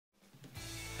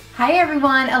Hi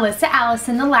everyone, Alyssa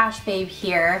the Lash Babe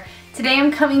here. Today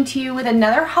I'm coming to you with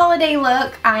another holiday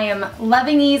look. I am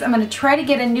loving these. I'm going to try to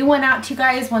get a new one out to you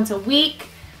guys once a week.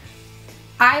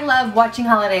 I love watching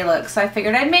holiday looks, so I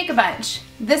figured I'd make a bunch.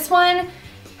 This one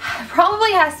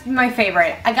probably has to be my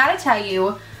favorite. I gotta tell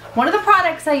you, one of the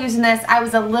products I use in this, I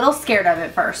was a little scared of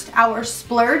at first. Our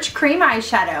Splurge Cream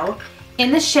Eyeshadow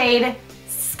in the shade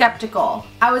Skeptical.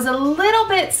 I was a little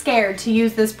bit scared to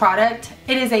use this product.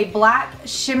 It is a black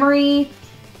shimmery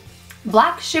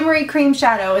cream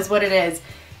shadow is what it is.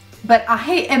 But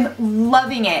I am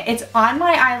loving it. It's on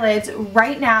my eyelids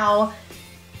right now.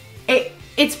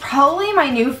 It's probably my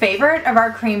new favorite of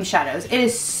our cream shadows. It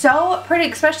is so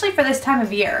pretty, especially for this time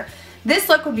of year. This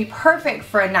look would be perfect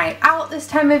for a night out this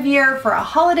time of year, for a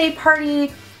holiday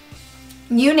party,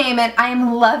 you name it. I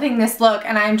am loving this look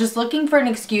and I'm just looking for an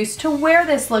excuse to wear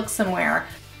this look somewhere.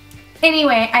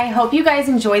 Anyway, I hope you guys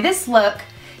enjoy this look.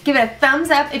 Give it a thumbs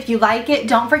up if you like it.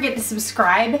 Don't forget to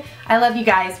subscribe. I love you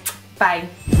guys. Bye.